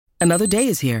Another day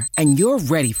is here, and you're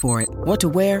ready for it. What to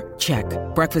wear? Check.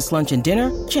 Breakfast, lunch, and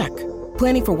dinner? Check.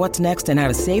 Planning for what's next and how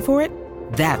to save for it?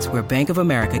 That's where Bank of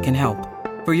America can help.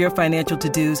 For your financial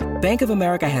to-dos, Bank of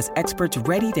America has experts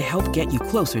ready to help get you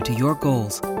closer to your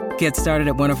goals. Get started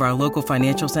at one of our local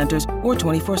financial centers or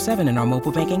 24/7 in our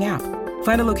mobile banking app.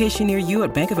 Find a location near you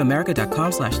at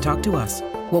bankofamerica.com/talktous.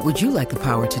 What would you like the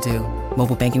power to do?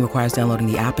 Mobile banking requires downloading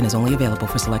the app and is only available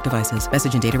for select devices.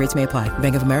 Message and data rates may apply.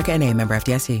 Bank of America N.A., member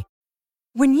FDIC.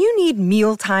 When you need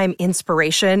mealtime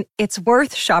inspiration, it's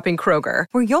worth shopping Kroger,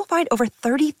 where you'll find over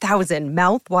 30,000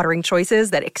 mouth-watering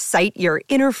choices that excite your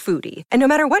inner foodie. And no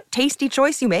matter what tasty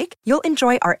choice you make, you'll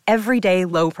enjoy our everyday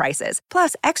low prices,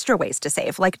 plus extra ways to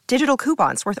save, like digital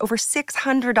coupons worth over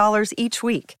 $600 each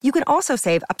week. You can also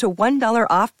save up to $1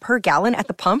 off per gallon at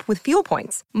the pump with fuel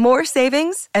points. More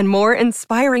savings and more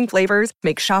inspiring flavors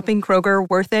make shopping Kroger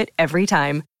worth it every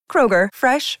time. Kroger,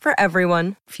 fresh for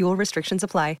everyone. Fuel restrictions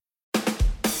apply.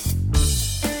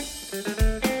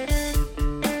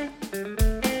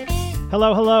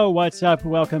 Hello, what's up?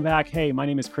 Welcome back. Hey, my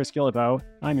name is Chris Guillebeau.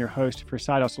 I'm your host for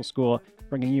Side Hustle School,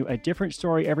 bringing you a different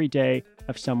story every day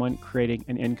of someone creating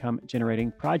an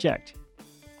income-generating project.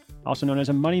 Also known as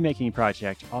a money-making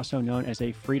project, also known as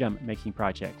a freedom-making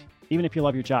project. Even if you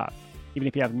love your job, even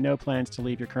if you have no plans to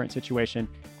leave your current situation,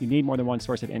 you need more than one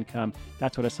source of income.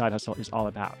 That's what a side hustle is all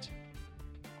about.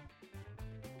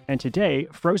 And today,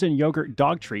 frozen yogurt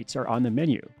dog treats are on the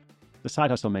menu. The side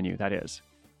hustle menu, that is.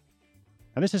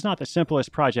 Now, this is not the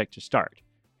simplest project to start,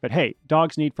 but hey,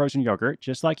 dogs need frozen yogurt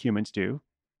just like humans do,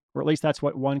 or at least that's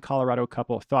what one Colorado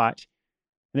couple thought.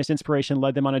 And this inspiration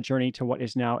led them on a journey to what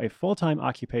is now a full-time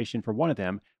occupation for one of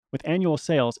them, with annual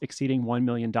sales exceeding $1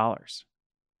 million.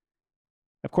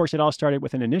 Of course, it all started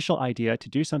with an initial idea to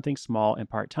do something small and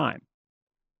part-time.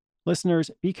 Listeners,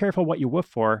 be careful what you woof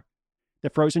for. The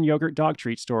frozen yogurt dog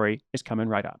treat story is coming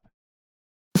right up.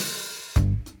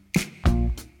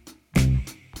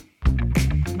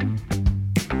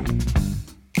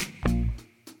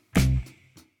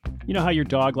 You know how your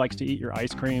dog likes to eat your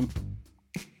ice cream?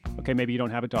 Okay, maybe you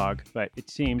don't have a dog, but it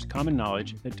seems common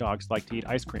knowledge that dogs like to eat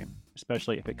ice cream,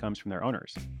 especially if it comes from their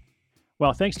owners.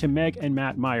 Well, thanks to Meg and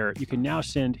Matt Meyer, you can now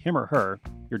send him or her,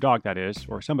 your dog that is,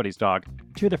 or somebody's dog,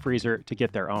 to the freezer to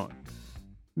get their own.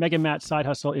 Meg and Matt's side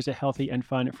hustle is a healthy and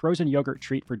fun frozen yogurt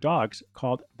treat for dogs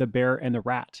called the Bear and the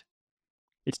Rat.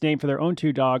 It's named for their own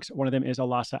two dogs. One of them is a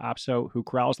Lhasa Apso, who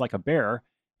growls like a bear,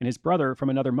 and his brother from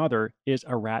another mother is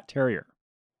a rat terrier.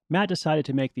 Matt decided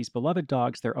to make these beloved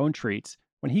dogs their own treats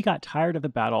when he got tired of the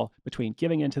battle between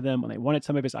giving in to them when they wanted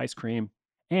some of his ice cream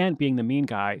and being the mean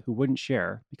guy who wouldn't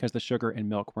share because the sugar and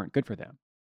milk weren't good for them.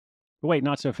 But wait,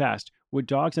 not so fast. Would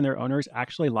dogs and their owners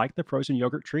actually like the frozen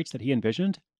yogurt treats that he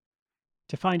envisioned?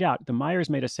 To find out, the Meyers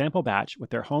made a sample batch with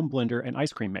their home blender and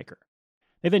ice cream maker.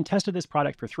 They then tested this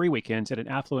product for 3 weekends at an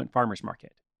affluent farmer's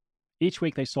market. Each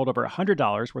week they sold over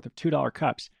 $100 worth of $2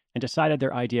 cups and decided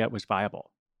their idea was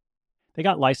viable. They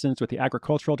got licensed with the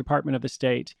agricultural department of the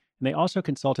state, and they also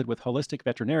consulted with holistic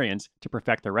veterinarians to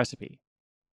perfect their recipe.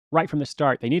 Right from the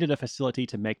start, they needed a facility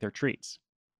to make their treats.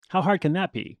 How hard can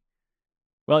that be?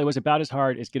 Well, it was about as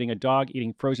hard as getting a dog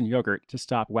eating frozen yogurt to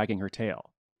stop wagging her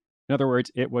tail. In other words,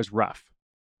 it was rough.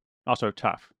 Also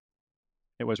tough.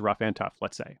 It was rough and tough,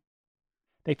 let's say.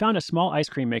 They found a small ice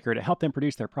cream maker to help them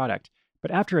produce their product, but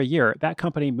after a year, that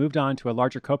company moved on to a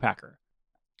larger co-packer.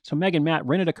 So Meg and Matt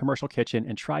rented a commercial kitchen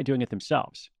and tried doing it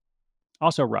themselves.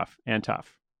 Also rough and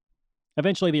tough.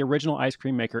 Eventually, the original ice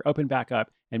cream maker opened back up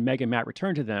and Meg and Matt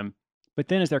returned to them, but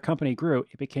then as their company grew,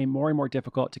 it became more and more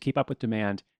difficult to keep up with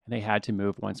demand, and they had to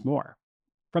move once more.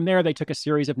 From there, they took a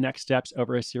series of next steps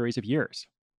over a series of years.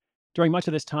 During much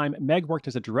of this time, Meg worked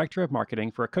as a director of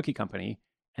marketing for a cookie company,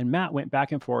 and Matt went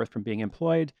back and forth from being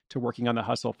employed to working on the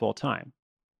hustle full-time.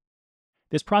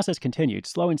 This process continued,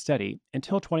 slow and steady,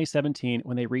 until 2017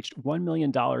 when they reached $1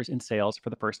 million in sales for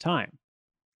the first time.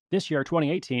 This year,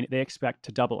 2018, they expect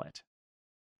to double it.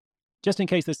 Just in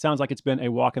case this sounds like it's been a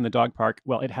walk in the dog park,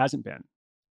 well, it hasn't been.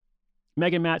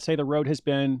 Meg and Matt say the road has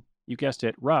been, you guessed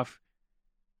it, rough,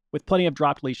 with plenty of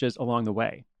dropped leashes along the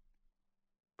way.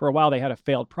 For a while, they had a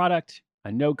failed product,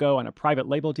 a no-go on a private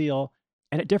label deal,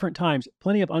 and at different times,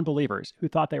 plenty of unbelievers who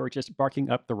thought they were just barking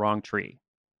up the wrong tree.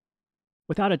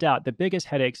 Without a doubt, the biggest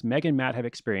headaches Meg and Matt have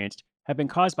experienced have been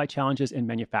caused by challenges in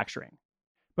manufacturing.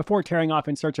 Before tearing off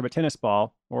in search of a tennis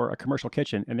ball, or a commercial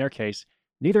kitchen in their case,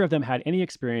 neither of them had any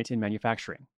experience in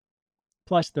manufacturing.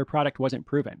 Plus, their product wasn't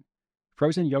proven.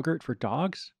 Frozen yogurt for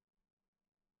dogs?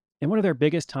 In one of their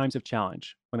biggest times of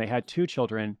challenge, when they had 2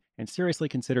 children and seriously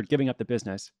considered giving up the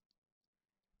business,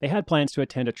 they had plans to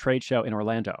attend a trade show in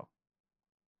Orlando.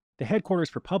 The headquarters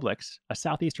for Publix, a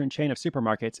southeastern chain of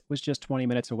supermarkets, was just 20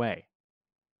 minutes away.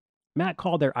 Matt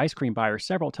called their ice cream buyer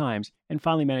several times and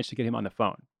finally managed to get him on the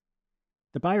phone.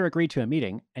 The buyer agreed to a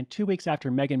meeting, and 2 weeks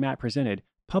after Meg and Matt presented,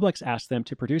 Publix asked them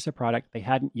to produce a product they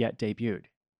hadn't yet debuted.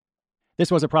 This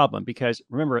was a problem because,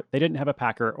 remember, they didn't have a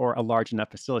packer or a large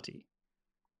enough facility.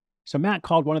 So Matt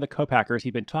called one of the co-packers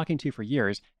he'd been talking to for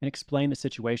years and explained the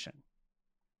situation.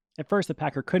 At first, the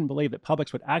packer couldn't believe that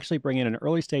Publix would actually bring in an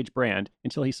early-stage brand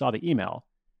until he saw the email.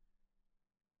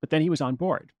 But then he was on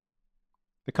board.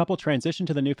 The couple transitioned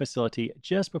to the new facility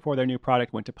just before their new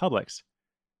product went to Publix,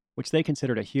 which they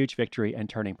considered a huge victory and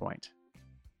turning point.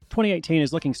 2018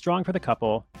 is looking strong for the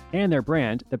couple and their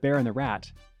brand, The Bear and the Rat,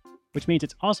 which means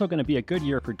it's also going to be a good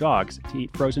year for dogs to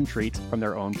eat frozen treats from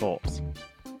their own bowls.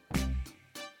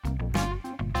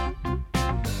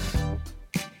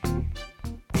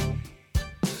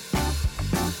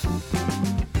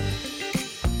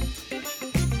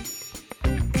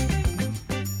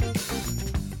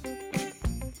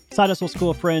 Side Hustle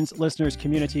School friends, listeners,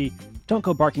 community, don't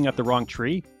go barking up the wrong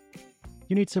tree.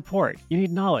 You need support. You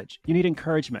need knowledge. You need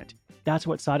encouragement. That's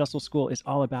what Side Hustle School is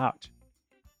all about.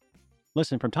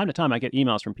 Listen, from time to time, I get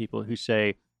emails from people who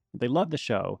say they love the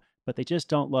show, but they just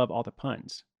don't love all the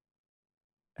puns.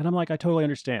 And I'm like, I totally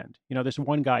understand. There's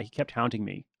one guy, he kept hounding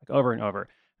me like over and over.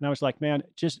 And I was like, man,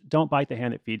 just don't bite the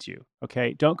hand that feeds you,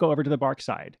 okay? Don't go over to the bark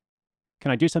side.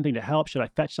 Can I do something to help? Should I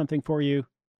fetch something for you?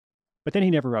 But then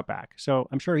he never wrote back, so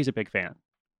I'm sure he's a big fan.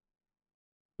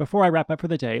 Before I wrap up for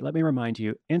the day, let me remind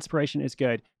you, inspiration is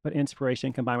good, but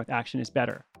inspiration combined with action is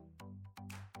better.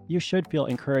 You should feel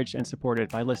encouraged and supported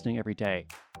by listening every day.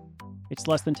 It's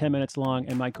less than 10 minutes long,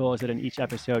 and my goal is that in each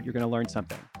episode, you're going to learn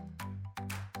something.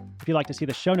 If you'd like to see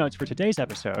the show notes for today's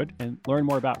episode and learn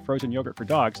more about frozen yogurt for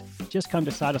dogs, just come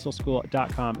to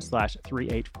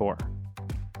sidehustleschool.com/384.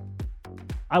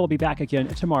 I will be back again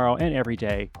tomorrow and every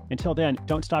day. Until then,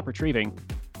 don't stop retrieving.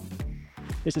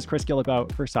 This is Chris Guillebeau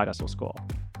for Side Hustle School.